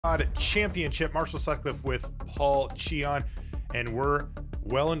Championship. Marshall Sutcliffe with Paul Cheon, and we're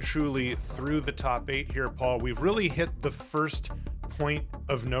well and truly through the top 8 here, Paul. We've really hit the first point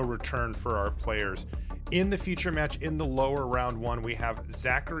of no return for our players. In the feature match in the lower round 1, we have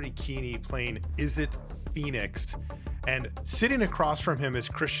Zachary Kiihne playing Izzet Phoenix, and sitting across from him is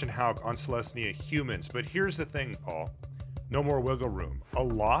Christian Hauck on Selesnya Humans. But here's the thing, Paul. No more wiggle room. A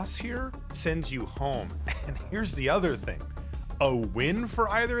loss here sends you home. And here's the other thing. A win for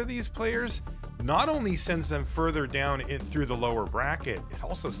either of these players not only sends them further down in through the lower bracket, it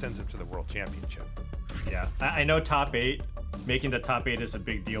also sends them to the World Championship. Yeah, I know top 8, making the top 8 is a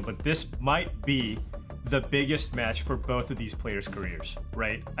big deal, but this might be the biggest match for both of these players' careers,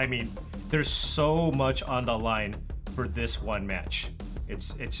 right? I mean, there's so much on the line for this one match.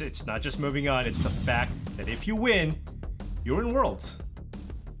 It's not just moving on, it's the fact that if you win, you're in Worlds.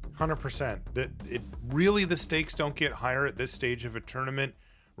 100%. That it really, the stakes don't get higher at this stage of a tournament,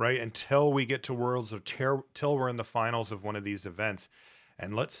 right? Until we get to Worlds, or till we're in the finals of one of these events.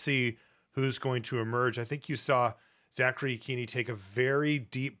 And let's see who's going to emerge. I think you saw Zachary Kiihne take a very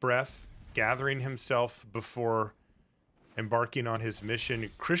deep breath, gathering himself before embarking on his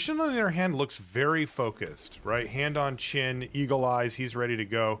mission. Christian, on the other hand, looks very focused, right? Hand on chin, eagle eyes, he's ready to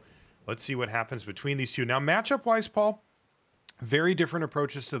go. Let's see what happens between these two. Now, matchup-wise, Paul, very different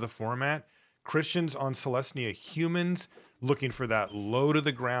approaches to the format. Christian's on Selesnya Humans, looking for that low to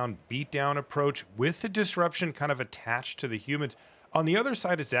the ground beatdown approach with the disruption kind of attached to the humans. On the other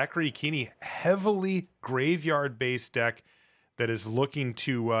side is Zachary Kiihne, heavily graveyard-based deck that is looking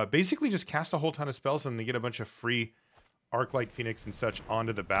to basically just cast a whole ton of spells and they get a bunch of free Arclight Phoenix and such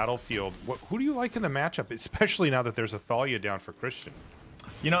onto the battlefield. Who do you like in the matchup, especially now that there's a Thalia down for Christian?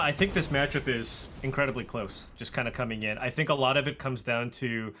 You know, I think this matchup is incredibly close, just kind of coming in. I think a lot of it comes down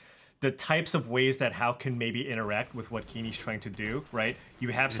to the types of ways that Hauck can maybe interact with what Kiihne's trying to do, right? You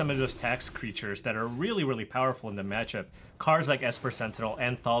have some of those tax creatures that are really, really powerful in the matchup. Cards like Esper Sentinel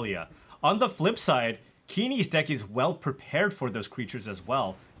and Thalia. On the flip side, Kiihne's deck is well prepared for those creatures as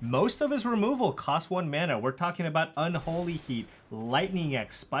well. Most of his removal costs 1 mana. We're talking about Unholy Heat, Lightning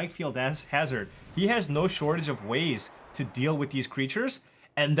X, Spikefield Hazard. He has no shortage of ways to deal with these creatures.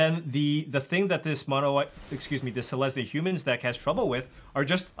 And then the thing that this Selesnya Humans deck has trouble with are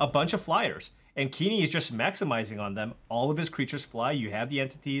just a bunch of flyers. And Kiihne is just maximizing on them. All of his creatures fly. You have the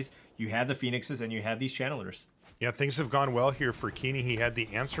entities, you have the phoenixes, and you have these channelers. Yeah, things have gone well here for Kiihne. He had the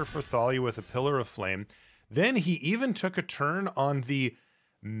answer for Thalia with a Pillar of Flame. Then he even took a turn on the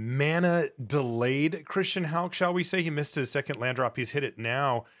mana delayed Christian Hauck, shall we say. He missed his second land drop. He's hit it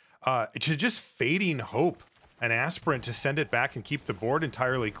now. To just Fading Hope, an aspirant, to send it back and keep the board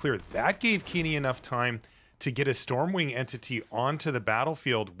entirely clear. That gave Kiihne enough time to get a Stormwing entity onto the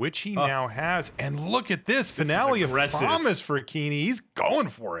battlefield, which he now has. And look at this finale of promise for Kiihne. He's going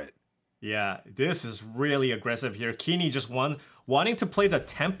for it. Yeah, this is really aggressive here. Kiihne just wanting to play the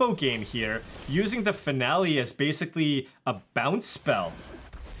tempo game here, using the finale as basically a bounce spell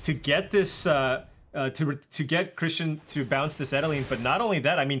to get this to get Christian to bounce this Edeline. But not only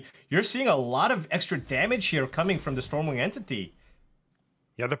that, I mean, you're seeing a lot of extra damage here coming from the Stormwing entity.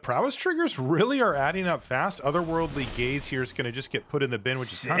 Yeah, the prowess triggers really are adding up fast. Otherworldly Gaze here is going to just get put in the bin,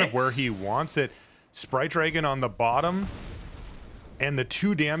 which is kind of where he wants it. Sprite Dragon on the bottom. And the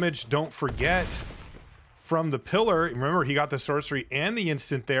 2 damage, don't forget, from the Pillar. Remember, he got the sorcery and the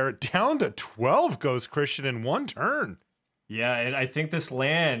instant there. Down to 12 goes Christian in 1 turn. Yeah, and I think this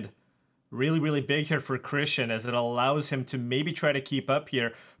land really, really big here for Christian, as it allows him to maybe try to keep up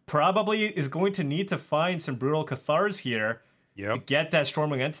here. Probably is going to need to find some Brutal Cathars here to get that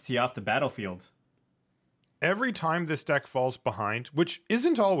Stormwing entity off the battlefield. Every time this deck falls behind, which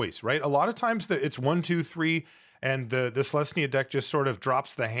isn't always, right? A lot of times it's 1, 2, 3, and the Selesnya deck just sort of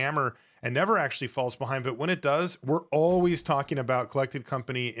drops the hammer and never actually falls behind. But when it does, we're always talking about Collected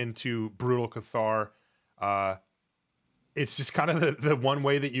Company into Brutal Cathar. It's just kind of the one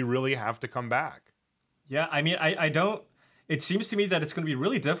way that you really have to come back. Yeah, I mean, I don't... It seems to me that it's going to be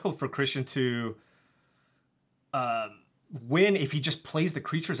really difficult for Christian to win if he just plays the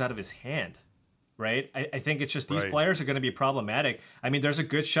creatures out of his hand, right? I think it's just these flyers are going to be problematic. I mean, there's a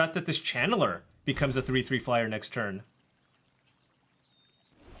good shot that this Channeler becomes a 3/3 flyer next turn.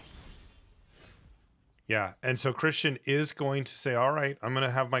 Yeah, and so Christian is going to say, all right, I'm going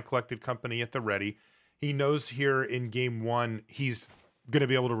to have my Collected Company at the ready. He knows here in game 1, he's going to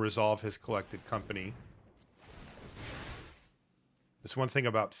be able to resolve his Collected Company. This one thing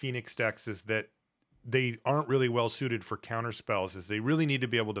about Phoenix decks is that they aren't really well suited for counter spells, as they really need to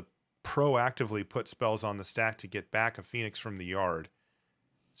be able to proactively put spells on the stack to get back a Phoenix from the yard.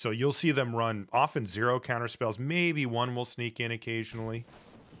 So you'll see them run often 0 counter spells. Maybe 1 will sneak in occasionally.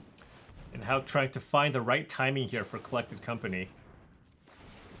 And Hauck trying to find the right timing here for Collected Company.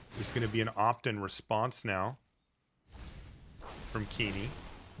 There's going to be an opt-in response now from Kiihne.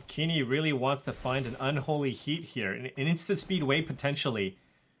 Kiihne really wants to find an unholy heat here, an instant speed way potentially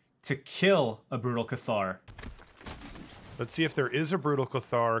to kill a Brutal Cathar. Let's see if there is a Brutal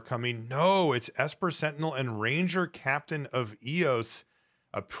Cathar coming. No, it's Esper Sentinel and Ranger Captain of Eos.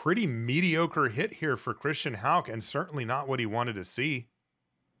 A pretty mediocre hit here for Christian Hauck, and certainly not what he wanted to see.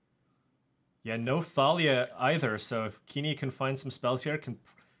 Yeah, no Thalia either, so if Kiihne can find some spells here, can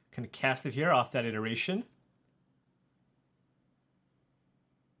cast it here off that iteration.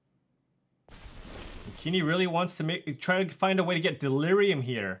 And Kiihne really wants to try to find a way to get Delirium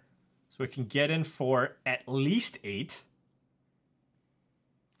here, so it can get in for at least 8.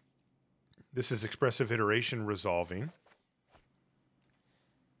 This is Expressive Iteration resolving.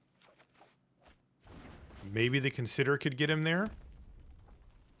 Maybe the Consider could get him there.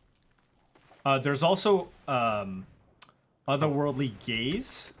 There's also Otherworldly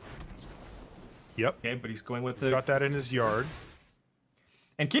Gaze. Yep. Okay, but he's going with He's got that in his yard.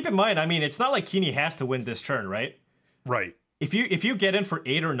 And keep in mind, I mean, it's not like Kiihne has to win this turn, right? Right. If you get in for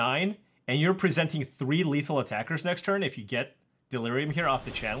 8 or 9, and you're presenting 3 lethal attackers next turn, if you get Delirium here off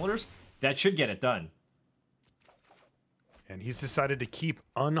the Channelers, that should get it done. And he's decided to keep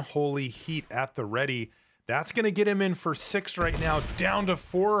Unholy Heat at the ready. That's going to get him in for 6 right now. Down to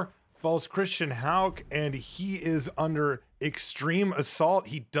 4 falls Christian Hauck, and he is under extreme assault.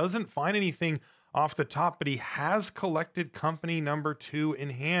 He doesn't find anything off the top, but he has Collected Company number 2 in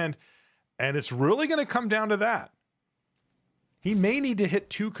hand, and it's really going to come down to that. He may need to hit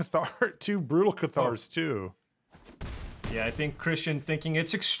 2 Brutal Cathars too. Yeah, I think Christian thinking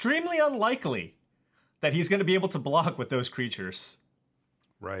it's extremely unlikely that he's going to be able to block with those creatures.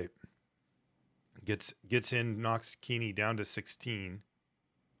 Right. Gets in, knocks Kiihne down to 16.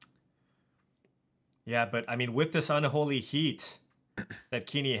 Yeah, but I mean, with this Unholy Heat that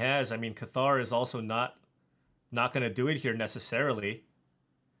Kiihne has, I mean, Cathar is also not going to do it here necessarily.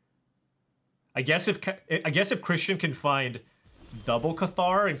 I guess if Christian can find double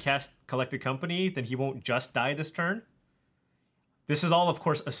Cathar and cast Collected Company, then he won't just die this turn. This is all, of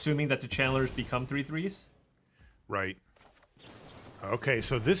course, assuming that the Channelers become 3/3s. Right. Okay,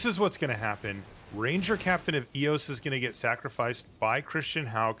 so this is what's going to happen. Ranger Captain of Eos is going to get sacrificed by Christian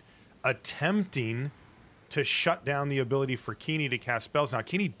Hauck, attempting to shut down the ability for Kiihne to cast spells. Now,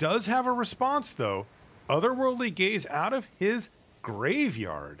 Kiihne does have a response, though. Otherworldly Gaze out of his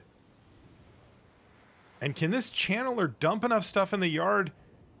graveyard. And can this Channeler dump enough stuff in the yard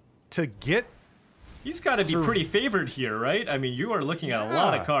to get... He's got to be pretty favored here, right? I mean, you are looking at a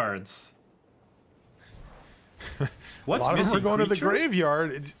lot of cards. What's a lot of them are going creature? to the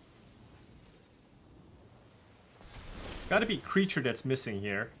graveyard. It's got to be creature that's missing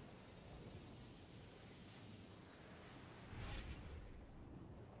here.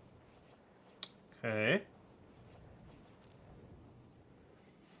 Okay.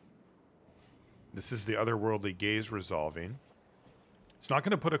 This is the Otherworldly Gaze resolving. It's not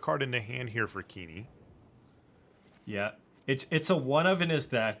going to put a card into hand here for Kiihne. Yeah. It's a one of in his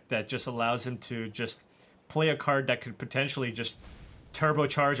deck that just allows him to just play a card that could potentially just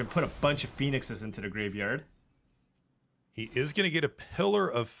turbocharge and put a bunch of Phoenixes into the graveyard. He is going to get a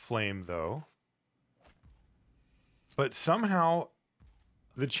Pillar of Flame, though. But somehow,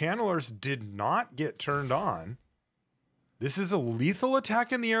 the Channelers did not get turned on. This is a lethal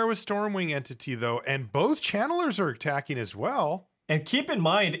attack in the air with Stormwing Entity, though, and both Channelers are attacking as well. And keep in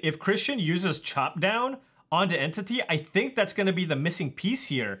mind, if Christian uses Chop Down onto Entity, I think that's going to be the missing piece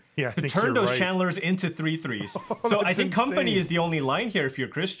here to turn those Channelers into 3/3s. So I think Company is the only line here if you're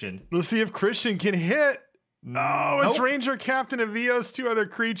Christian. Let's see if Christian can hit. Oh, it's Ranger Captain of Eos, 2 other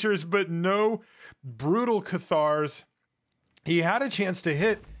creatures, but no Brutal Cathars. He had a chance to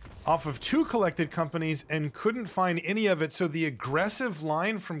hit off of 2 Collected Companies and couldn't find any of it. So the aggressive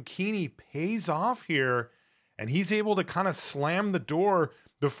line from Kiihne pays off here, and he's able to kind of slam the door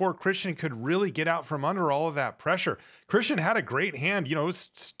before Christian could really get out from under all of that pressure. Christian had a great hand, you know,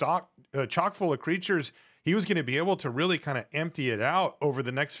 chock full of creatures. He was going to be able to really kind of empty it out over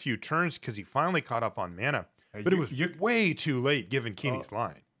the next few turns because he finally caught up on mana. But it was way too late given Kiihne's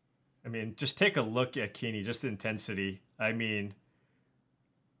line. I mean, just take a look at Kiihne, just intensity. I mean,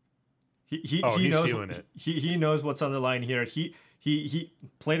 he knows feeling it. He knows what's on the line here. He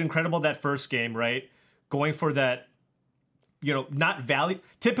played incredible that first game, right? Going for that, you know, not value.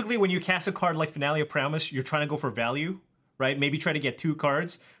 Typically, when you cast a card like Finale of Promise, you're trying to go for value, right? Maybe try to get 2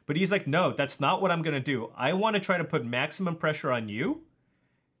 cards. But he's like, no, that's not what I'm going to do. I want to try to put maximum pressure on you.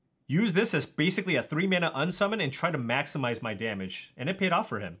 Use this as basically a 3-mana unsummon and try to maximize my damage. And it paid off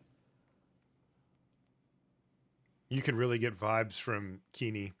for him. You can really get vibes from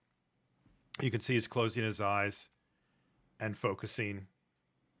Kiihne. You can see he's closing his eyes and focusing.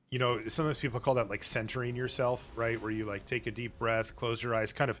 You know, sometimes people call that like centering yourself, right? Where you like take a deep breath, close your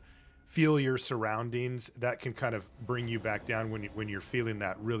eyes, kind of feel your surroundings. That can kind of bring you back down when you're feeling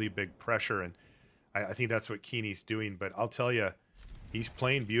that really big pressure. And I think that's what Kiihne's doing. But I'll tell you, he's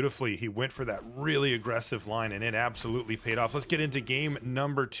playing beautifully. He went for that really aggressive line, and it absolutely paid off. Let's get into game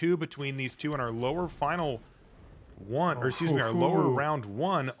number 2 between these two in our lower final one, or excuse me, our lower round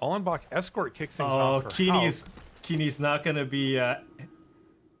 1. Allenbach Escort kicks things off for Hauck. Kiihne's not going to be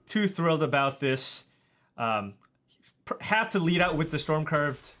too thrilled about this. Have to lead out with the storm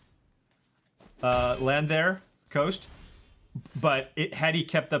carved land there, coast. But had he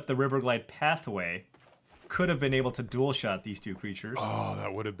kept up the Riverglide pathway, could have been able to dual shot these two creatures. Oh,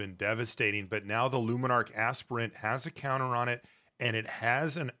 that would have been devastating. But now the Luminarch Aspirant has a counter on it, and it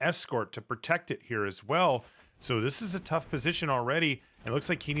has an escort to protect it here as well. So this is a tough position already. And it looks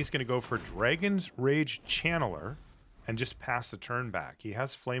like Kiihne's going to go for Dragon's Rage Channeler and just pass the turn back. He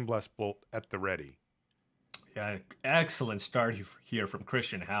has Flame Blast Bolt at the ready. Yeah, excellent start here from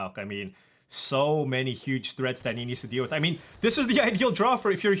Christian Hauck. I mean, so many huge threats that he needs to deal with. I mean, this is the ideal draw for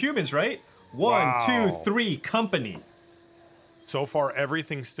if you're humans, right? 1, 2, 3, company. So far,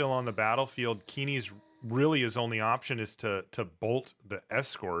 everything's still on the battlefield. Kiihne's really his only option is to bolt the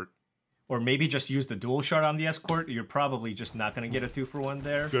escort. Or maybe just use the dual shot on the escort. You're probably just not going to get a 2-for-1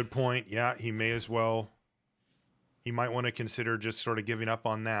 there. Good point. Yeah, he may as well. He might want to consider just sort of giving up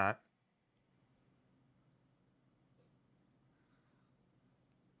on that.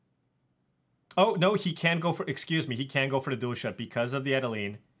 Oh, no, he can go for, excuse me, he can go for the dual shot because of the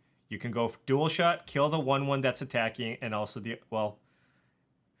Edaline. You can go for dual shot, kill the 1/1 that's attacking, and also the, well,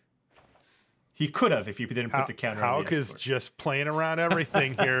 he could have if you didn't put the counter on the Hauck is just playing around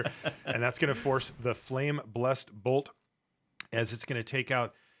everything here, and that's going to force the Flame Blessed Bolt as it's going to take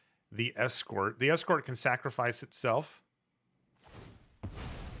out the escort. The escort can sacrifice itself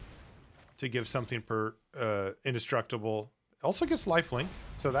to give something per indestructible. Also gets lifelink,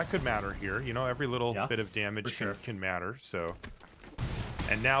 so that could matter here. You know, every little bit of damage can matter. So,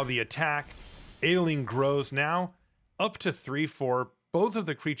 and now the attack. Edaline grows now up to 3/4. Both of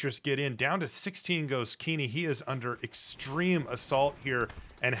the creatures get in. Down to 16 goes Kiihne. He is under extreme assault here.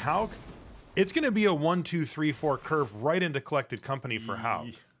 And Hauck, it's going to be a 1, 2, 3, 4 curve right into Collected Company for Hauck.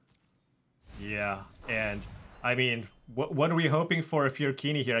 Yeah, and I mean, what are we hoping for if you're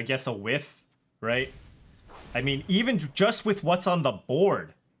Kiihne here? I guess a whiff, right? I mean, even just with what's on the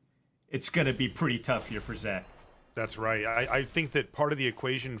board, it's going to be pretty tough here for Zach. That's right. I think that part of the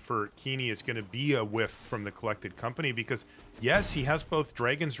equation for Kiihne is going to be a whiff from the Collected Company because, yes, he has both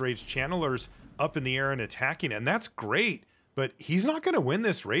Dragon's Rage Channelers up in the air and attacking, and that's great, but he's not going to win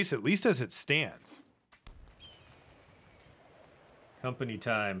this race, at least as it stands. Company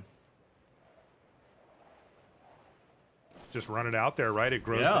time. Just run it out there, right? It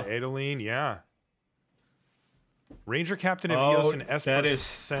grows to Edaline, yeah. Ranger Captain Evios and Esper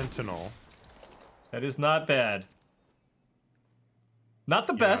Sentinel. That is not bad. Not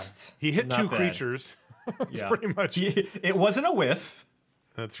the best. He hit two creatures. That's pretty much. It wasn't a whiff.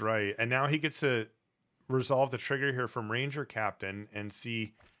 That's right. And now he gets to resolve the trigger here from Ranger Captain and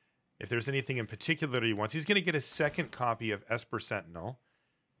see if there's anything in particular that he wants. He's going to get a second copy of Esper Sentinel.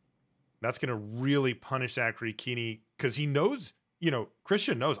 That's going to really punish Zachary Kiihne because he knows, you know,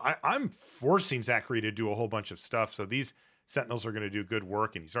 Christian knows I'm forcing Zachary to do a whole bunch of stuff. So these Sentinels are going to do good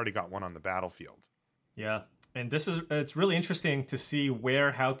work, and he's already got one on the battlefield. Yeah. And it's really interesting to see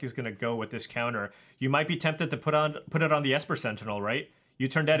where Hauck is going to go with this counter. You might be tempted to put it on the Esper Sentinel, right? You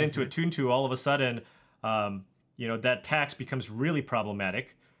turn that into a 2/2, all of a sudden, you know, that tax becomes really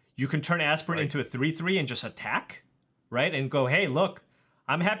problematic. You can turn Aspirant into a 3/3 and just attack, right? And go, hey, look,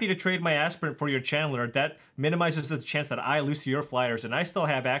 I'm happy to trade my Aspirant for your Channeler. That minimizes the chance that I lose to your flyers, and I still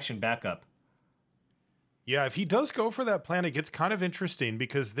have action backup. Yeah, if he does go for that plan, it gets kind of interesting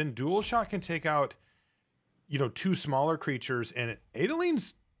because then Dual Shot can take out, you know, two smaller creatures, and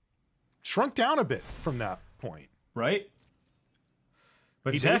Edaline's shrunk down a bit from that point. Right?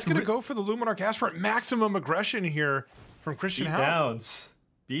 But he's going to go for the Luminarch Aspirant. Maximum aggression here from Christian Hauck.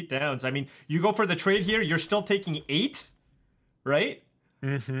 Beatdowns. I mean, you go for the trade here, you're still taking 8, right?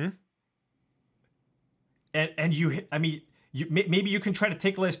 Mm-hmm. And you, I mean, maybe you can try to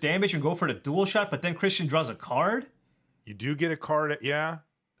take less damage and go for the dual shot, but then Christian draws a card. You do get a card, yeah.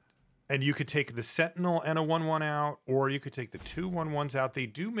 And you could take the Sentinel and a 1/1 out, or you could take the 2 1/1s out. They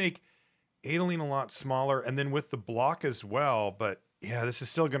do make Edaline a lot smaller, and then with the block as well. But yeah, this is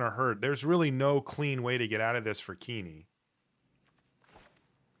still going to hurt. There's really no clean way to get out of this for Kiihne.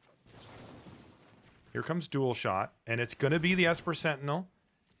 Here comes Dual Shot, and it's going to be the Esper Sentinel.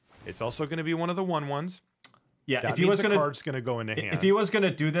 It's also going to be one of the 1/1s. Yeah, That if he means was the gonna card's going to go into hand. if he was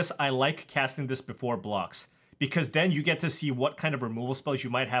gonna do this, I like casting this before blocks because then you get to see what kind of removal spells you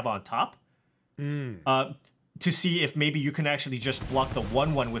might have on top. To see if maybe you can actually just block the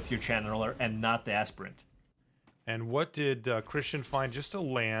 1/1 with your Channeler and not the Aspirant. And what did Christian find? Just a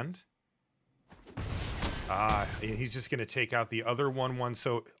land. He's just going to take out the other 1/1.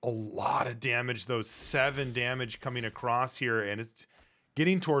 So a lot of damage, those 7 damage coming across here. And it's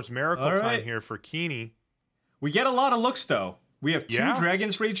getting towards miracle time here for Kiihne. We get a lot of looks, though. We have 2 Yeah.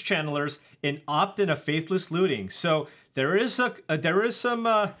 Dragon's Rage Channelers, an Opt and a Faithless Looting. So there is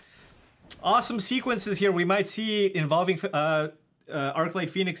some awesome sequences here we might see involving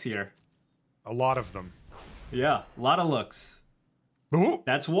Arclight Phoenix here. A lot of them. Yeah, a lot of looks. Ooh,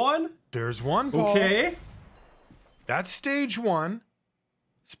 That's one. there's one, Paul. Okay. That's stage 1.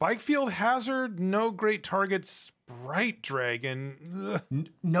 Spikefield Hazard, no great targets. Sprite Dragon.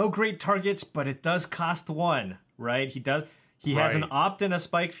 No great targets, but it does cost 1, right? He has an Right. Opt and a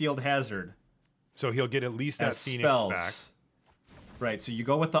Spikefield Hazard. So he'll get at least that As Phoenix spells. back. Right, so you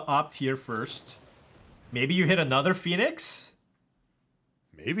go with the Opt here first. Maybe you hit another Phoenix?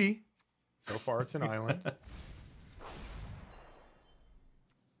 Maybe. So far it's an island.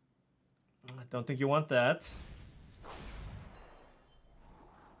 I don't think you want that.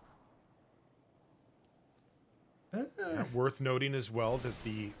 Worth noting as well that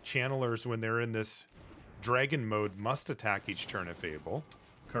the channelers, when they're in this dragon mode, must attack each turn if able.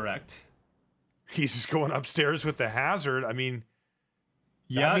 Correct. He's just going upstairs with the hazard. I mean,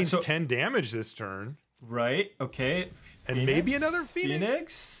 that means 10 damage this turn. Right, okay. And maybe another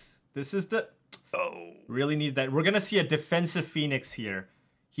Phoenix. This is the... Oh. Really need that. We're going to see a defensive Phoenix here.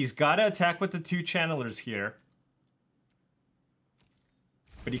 He's got to attack with the 2 channelers here.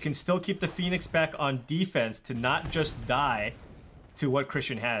 But he can still keep the Phoenix back on defense to not just die to what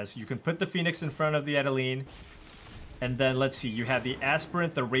Christian has. You can put the Phoenix in front of the Adeline. And then, let's see, you have the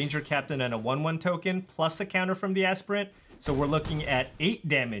Aspirant, the Ranger Captain, and a 1/1 token, plus a counter from the Aspirant. So we're looking at 8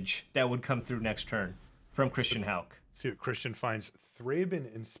 damage that would come through next turn from Christian Hauck. See what Christian finds.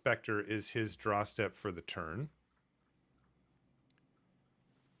 Thraben Inspector is his draw step for the turn.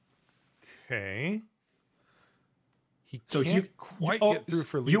 Okay. He can't quite get through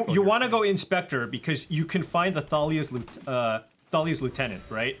for lethal. You want to go Inspector because you can find the Thalia's Lieutenant,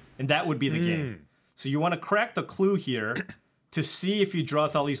 right? And that would be the game. So you want to crack the clue here to see if you draw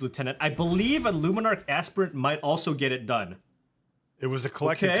Thalia's Lieutenant. I believe a Luminarch Aspirant might also get it done. It was a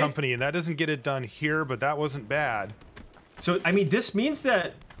collected company, and that doesn't get it done here, but that wasn't bad. So, I mean, this means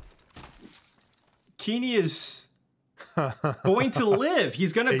that Kiihne is going to live.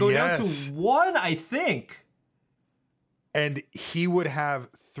 He's going to go down to 1, I think. And he would have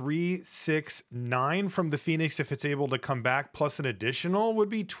 3, 6, 9 from the Phoenix if it's able to come back, plus an additional would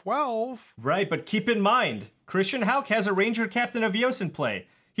be 12. Right, but keep in mind, Christian Hauck has a Ranger Captain of Eos in play.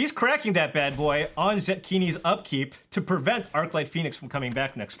 He's cracking that bad boy on Kiihne's upkeep to prevent Arclight Phoenix from coming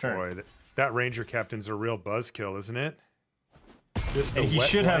back next turn. Boy, that Ranger Captain's a real buzzkill, isn't it? Just the and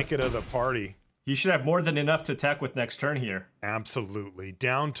wet blanket of the party. He should have more than enough to attack with next turn here. Absolutely.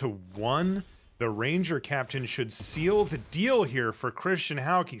 Down to 1. The Ranger Captain should seal the deal here for Christian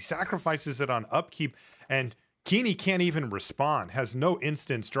Hauck. He sacrifices it on upkeep, and Kiihne can't even respond. Has no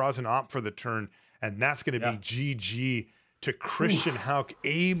instance, draws an Opt for the turn, and that's going to be GG to Christian Hauck,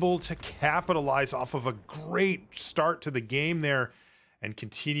 able to capitalize off of a great start to the game there and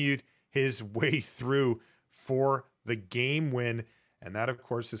continued his way through for the game win. And that, of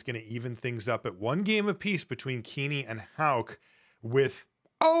course, is going to even things up at 1 game apiece between Kiihne and Hauck with,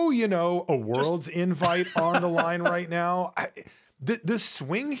 a Worlds invite on the line right now. The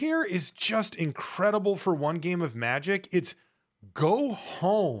swing here is just incredible for 1 game of Magic. It's go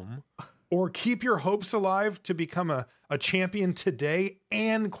home or keep your hopes alive to become a champion today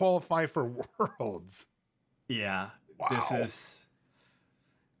and qualify for Worlds. Yeah, wow. This is...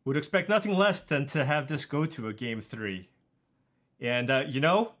 Would expect nothing less than to have this go to a game 3. And,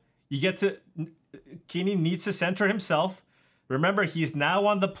 you get to... Kiihne needs to center himself. Remember, he's now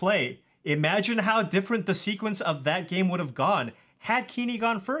on the play. Imagine how different the sequence of that game would have gone had Kiihne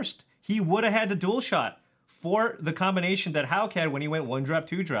gone first. He would have had the dual shot for the combination that Hauck had when he went 1-drop,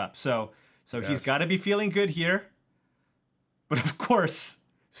 2-drop. So he's got to be feeling good here. But of course,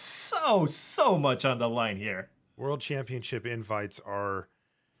 so much on the line here. World Championship invites are,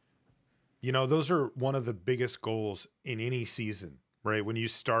 those are one of the biggest goals in any season, right? When you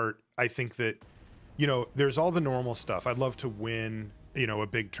start, I think that, there's all the normal stuff. I'd love to win, a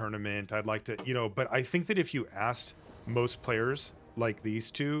big tournament. I'd like to, but I think that if you asked most players like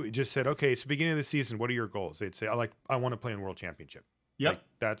these two, it just said, okay, it's the beginning of the season. What are your goals? They'd say, I want to play in World Championship. Yep. Like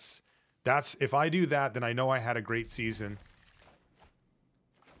that's if I do that, then I know I had a great season.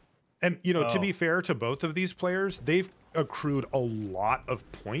 And to be fair to both of these players, they've accrued a lot of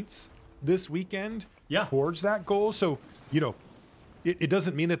points this weekend towards that goal. So, it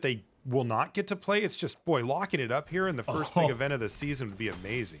doesn't mean that they will not get to play. It's just, boy, locking it up here in the first big event of the season would be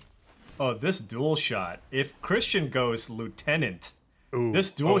amazing. Oh, this dual shot. If Christian goes lieutenant, this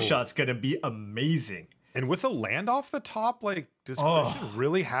dual shot's going to be amazing. And with a land off the top, like, does Christian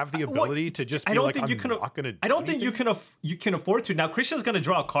really have the ability to just be like, I'm not going to do I don't think you can afford to. Now, Christian's going to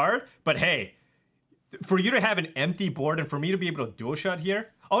draw a card, but hey, for you to have an empty board and for me to be able to dual shot here.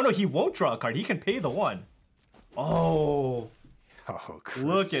 Oh, no, he won't draw a card. He can pay the one. Oh,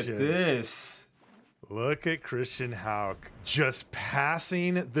 look at this. Look at Christian Hauck just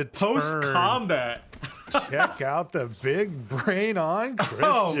passing the post-combat. Check out the big brain on Christian.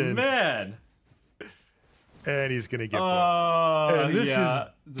 Oh, man. And he's going to get blown. And this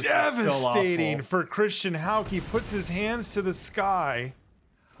is devastating for Christian Hauck. He puts his hands to the sky.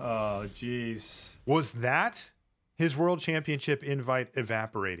 Oh, jeez. Was that his World Championship invite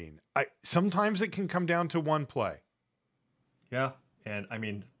evaporating? Sometimes it can come down to one play. Yeah, and I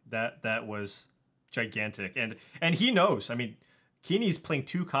mean, that was gigantic. And he knows. I mean, Kiihne's playing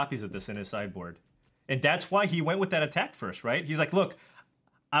 2 copies of this in his sideboard. And that's why he went with that attack first, right? He's like, look,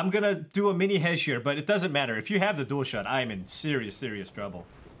 I'm going to do a mini hedge here, but it doesn't matter. If you have the dual shot, I'm in serious, serious trouble.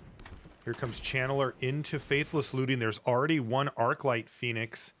 Here comes Channeler into Faithless Looting. There's already one Arclight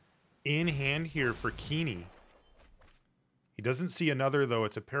Phoenix in hand here for Kiihne. He doesn't see another, though.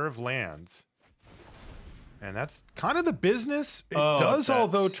 It's a pair of lands. And that's kind of the business. It does,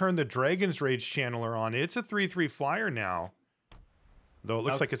 although, turn the Dragon's Rage Channeler on. It's a 3/3 flyer now. Though it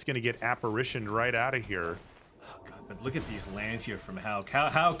looks like it's going to get apparitioned right out of here. Oh, God, but look at these lands here from Hauck.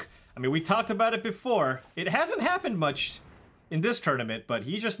 Hauck, I mean, we talked about it before. It hasn't happened much in this tournament, but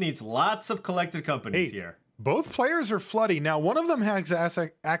he just needs lots of collected companies here. Both players are flooding. Now, one of them has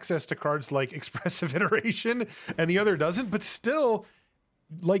access to cards like Expressive Iteration, and the other doesn't. But still,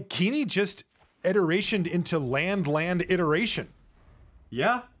 like, Kiihne just iterationed into land iteration.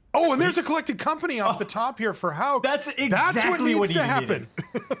 Yeah. Oh, and there's a collected company off the top here for Hauck. That's exactly what needs to happen.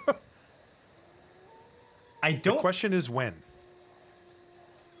 The question is when.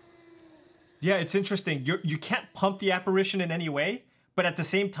 Yeah, it's interesting. You can't pump the apparition in any way, but at the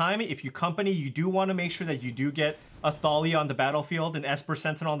same time, if you company, you do want to make sure that you do get a Thali on the battlefield, an Esper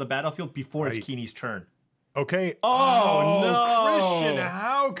Sentinel on the battlefield before it's Kiihne's turn. Okay. Oh, no. Christian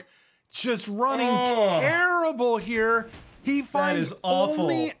Hauck just running terrible here. He finds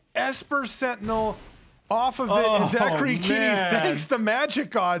only Esper Sentinel off of it, and Zachary Kiihne thanks the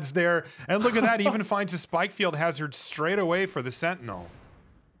magic gods there. And look at that, he even finds a Spike Field Hazard straight away for the Sentinel.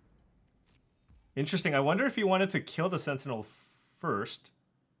 Interesting. I wonder if he wanted to kill the Sentinel first.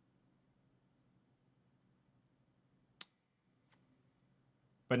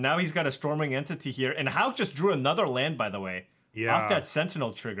 But now he's got a Stormwing Entity here. And Hauck just drew another land, by the way. Yeah. Off that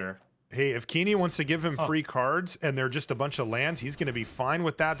Sentinel trigger. Hey, if Kiihne wants to give him free cards and they're just a bunch of lands, he's going to be fine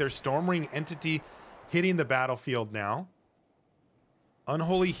with that. There's Stormwing Entity hitting the battlefield now.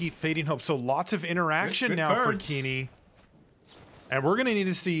 Unholy Heat, Fading Hope. So lots of interaction good now cards. for Kiihne. And we're going to need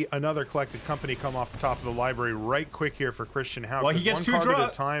to see another collected company come off the top of the library right quick here for Christian Hauck. Well, he gets one 2 card draw. at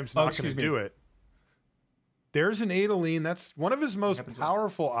a time's not going to do it. There's an Adeline. That's one of his most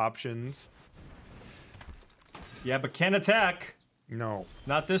powerful options. Yeah, but can't attack. No.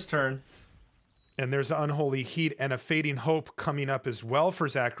 Not this turn. And there's an Unholy Heat and a Fading Hope coming up as well for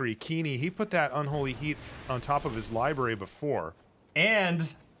Zachary Kiihne. He put that Unholy Heat on top of his library before. And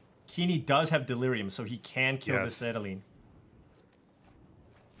Kiihne does have Delirium, so he can kill this Adeline.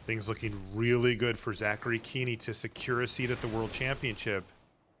 Things looking really good for Zachary Kiihne to secure a seat at the World Championship.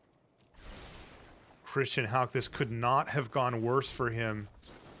 Christian Hauck, this could not have gone worse for him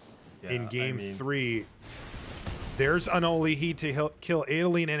in Game 3. There's Unholy Heat to kill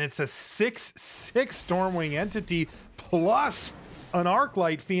Adeline, and it's a 6/6 Stormwing Entity plus an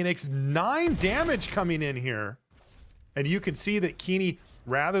Arclight Phoenix. 9 damage coming in here. And you can see that Kiihne,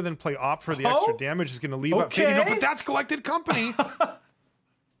 rather than play opt for the extra damage, is going to leave up Fading Hope, but that's collected company.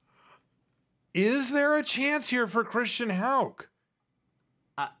 Is there a chance here for Christian Hauck?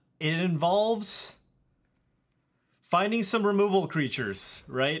 It involves finding some removal creatures,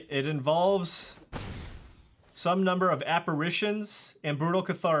 right? It involves some number of apparitions and Brutal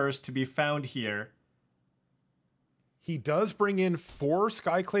Cathars to be found here. He does bring in 4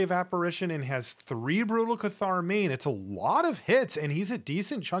 Skyclave Apparition and has 3 Brutal Cathar main. It's a lot of hits, and he's a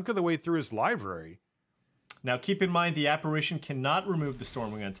decent chunk of the way through his library. Now keep in mind the apparition cannot remove the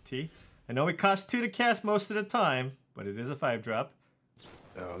Stormwing entity. I know it costs 2 to cast most of the time, but it is a 5-drop.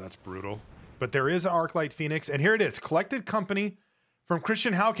 Oh, that's brutal. But there is Arclight Phoenix, and here it is. Collected Company from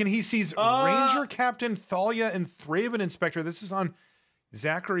Christian Hauck, and he sees Ranger Captain Thalia and Thraben Inspector. This is on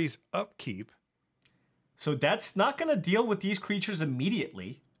Zachary's upkeep. So that's not going to deal with these creatures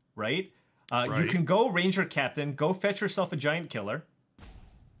immediately, right? Right. You can go Ranger Captain, go fetch yourself a Giant Killer.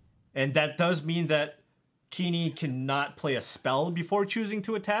 And that does mean that Kiihne cannot play a spell before choosing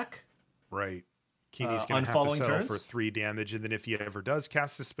to attack. Right. Kiihne's going to have to settle for 3 damage, and then if he ever does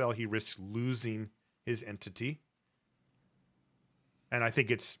cast a spell, he risks losing his entity. And I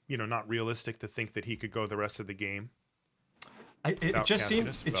think it's, not realistic to think that he could go the rest of the game. It just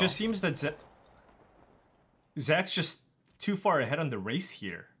seems that Zach's just too far ahead on the race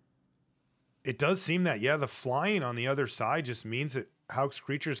here. It does seem that, yeah, the flying on the other side just means that Hauck's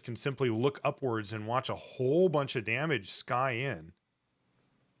creatures can simply look upwards and watch a whole bunch of damage sky in.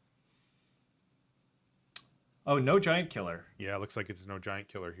 Oh, no Giant Killer. Yeah, it looks like it's no Giant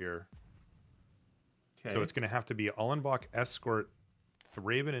Killer here. Okay. So it's going to have to be Ullenbach Escort,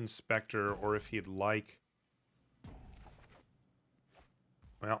 Thraben Inspector, or if he'd like...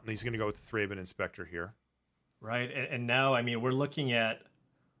 Well, he's going to go with Thraben Inspector here. Right, and now, I mean, we're looking at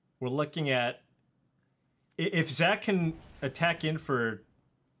if Zach can attack in for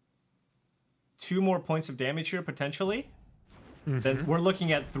 2 more points of damage here, potentially, then we're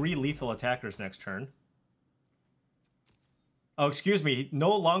looking at 3 lethal attackers next turn. Oh, excuse me, he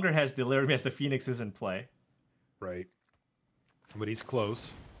no longer has Delirium as the Phoenix is in play. Right. But he's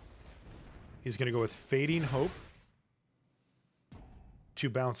close. He's going to go with Fading Hope to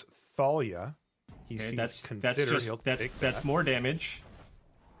bounce Thalia. He sees Consider. That's more damage.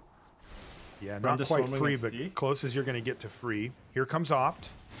 Yeah, not quite free, but close as you're going to get to free. Here comes Opt.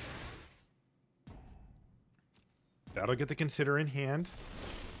 That'll get the Consider in hand.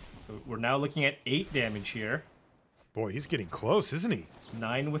 So we're now looking at 8 damage here. Boy, he's getting close, isn't he?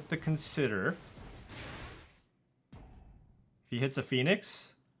 9 with the Consider. If he hits a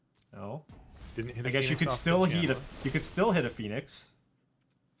Phoenix, no. Didn't hit. I guess you could still hit a Phoenix.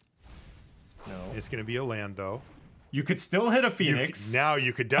 No. It's going to be a land, though. You could still hit a Phoenix. Now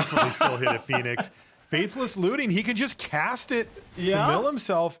you could definitely still hit a Phoenix. Faithless Looting, he can just cast it to mill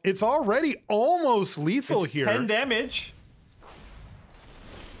himself. It's already almost lethal here. 10 damage.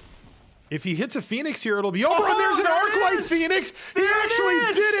 If he hits a Phoenix here, it'll be over. And there's an Arclight Phoenix. He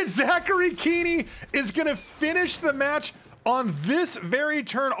actually did it. Zachary Kiihne is going to finish the match on this very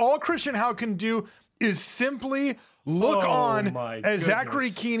turn. All Christian Hauck can do is simply look on as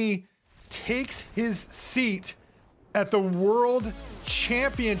Zachary Kiihne takes his seat at the World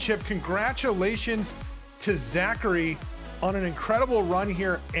Championship. Congratulations to Zachary on an incredible run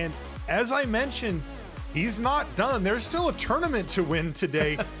here. And as I mentioned, he's not done. There's still a tournament to win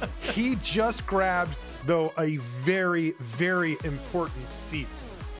today. He just grabbed, though, a very, very important seat